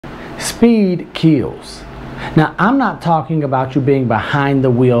Speed kills. Now, I'm not talking about you being behind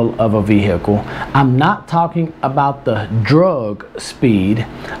the wheel of a vehicle. I'm not talking about the drug speed.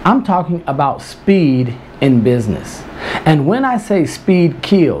 I'm talking about speed in business. And when I say speed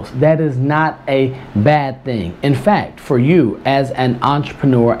kills, that is not a bad thing. In fact, for you as an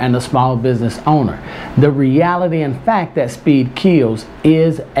entrepreneur and a small business owner, the reality and fact that speed kills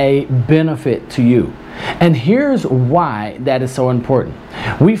is a benefit to you. And here's why that is so important.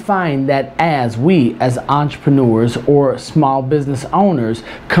 We find that as we as entrepreneurs or small business owners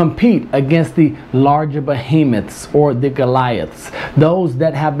compete against the larger behemoths or the Goliaths, those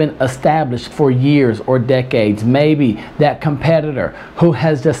that have been established for years or decades, maybe that competitor who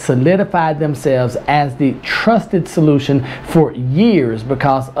has just solidified themselves as the trusted solution for years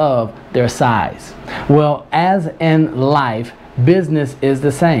because of their size. Well, as in life, business is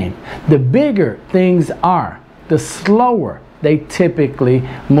the same. The bigger things are, the slower they typically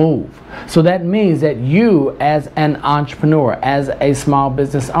move. So that means that you as an entrepreneur, as a small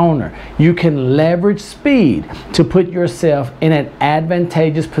business owner, you can leverage speed to put yourself in an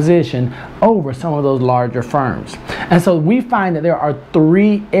advantageous position over some of those larger firms. And so we find that there are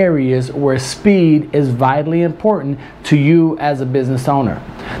 3 areas where speed is vitally important to you as a business owner.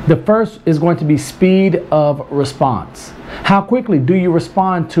 The first is going to be speed of response. How quickly do you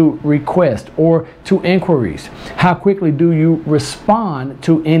respond to requests or to inquiries? How quickly do you respond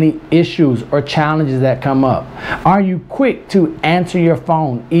to any issues or challenges that come up? Are you quick to answer your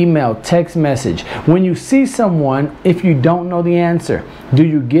phone, email, text message? When you see someone, if you don't know the answer, do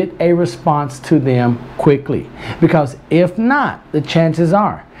you get a response to them quickly? Because if not, the chances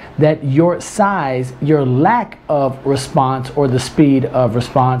are that your size, your lack of response or the speed of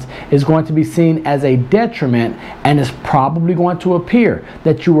response is going to be seen as a detriment, and it's probably going to appear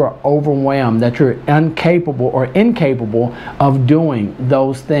that you are overwhelmed, that you're incapable of doing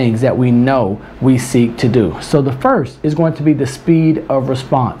those things that we know we seek to do. So the first is going to be the speed of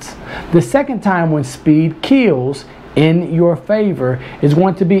response. The second time when speed kills in your favor is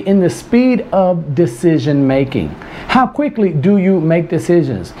going to be in the speed of decision making. How quickly do you make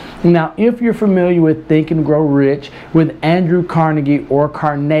decisions? Now, if you're familiar with Think and Grow Rich with Andrew Carnegie or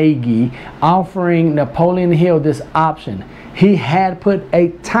Carnegie offering Napoleon Hill this option, he had put a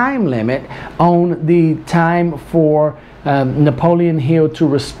time limit on the time for Napoleon Hill to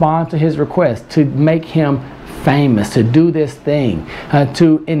respond to his request, to make him famous, to do this thing,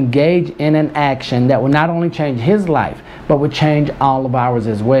 to engage in an action that will not only change his life, but would change all of ours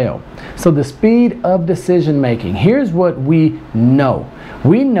as well. So the speed of decision making, here's what we know.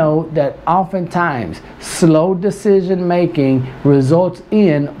 We know that oftentimes slow decision making results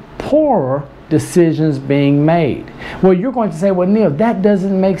in poorer decisions being made. Well, you're going to say, well, Neal, that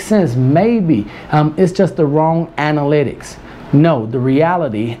doesn't make sense. Maybe it's just the wrong analytics. No, the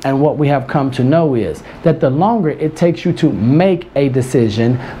reality and what we have come to know is that the longer it takes you to make a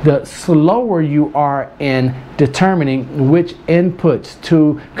decision, the slower you are in determining which inputs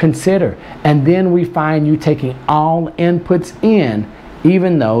to consider. And then we find you taking all inputs in,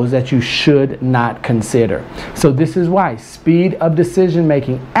 even those that you should not consider. So this is why speed of decision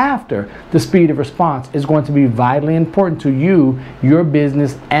making after the speed of response is going to be vitally important to you, your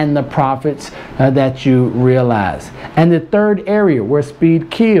business, and the profits that you realize. And the third area where speed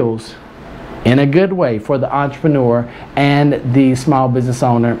kills in a good way for the entrepreneur and the small business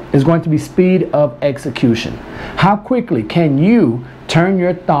owner is going to be speed of execution. How quickly can you turn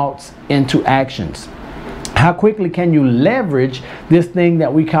your thoughts into actions? How quickly can you leverage this thing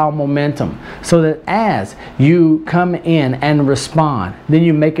that we call momentum, so that as you come in and respond, then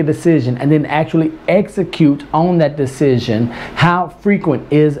you make a decision and then actually execute on that decision? How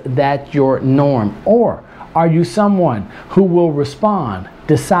frequent is that your norm? Or are you someone who will respond,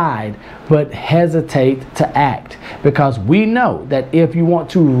 decide, but hesitate to act? Because we know that if you want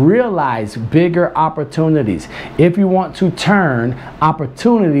to realize bigger opportunities, if you want to turn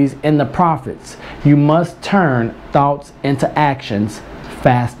opportunities into profits, you must turn thoughts into actions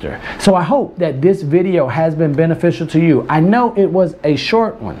faster. So I hope that this video has been beneficial to you. I know it was a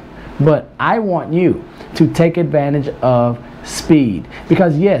short one, but I want you to take advantage of speed,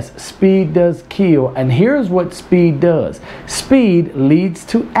 because yes, speed does kill. And here's what speed does. Speed leads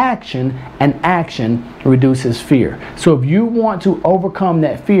to action, and action reduces fear. So if you want to overcome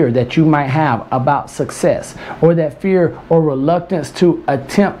that fear that you might have about success, or that fear or reluctance to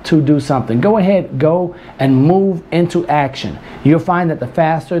attempt to do something, go ahead, go and move into action. You'll find that the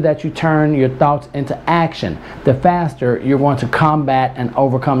faster that you turn your thoughts into action, the faster you're going to combat and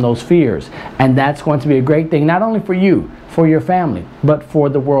overcome those fears. And that's going to be a great thing, not only for you, for your family, but for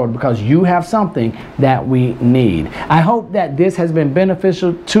the world, because you have something that we need. I hope that this has been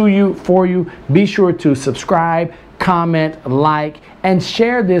beneficial to you, for you. Be sure to subscribe, comment, like, and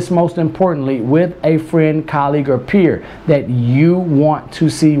share this, most importantly, with a friend, colleague, or peer that you want to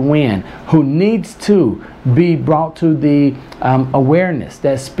see win, who needs to be brought to the awareness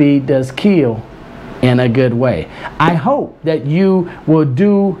that speed does kill in a good way. I hope that you will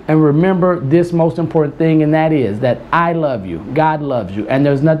do and remember this most important thing, and that is that I love you, God loves you, and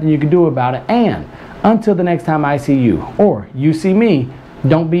there's nothing you can do about it. And until the next time I see you, or you see me,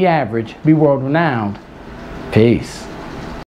 don't be average, be world renowned. Peace.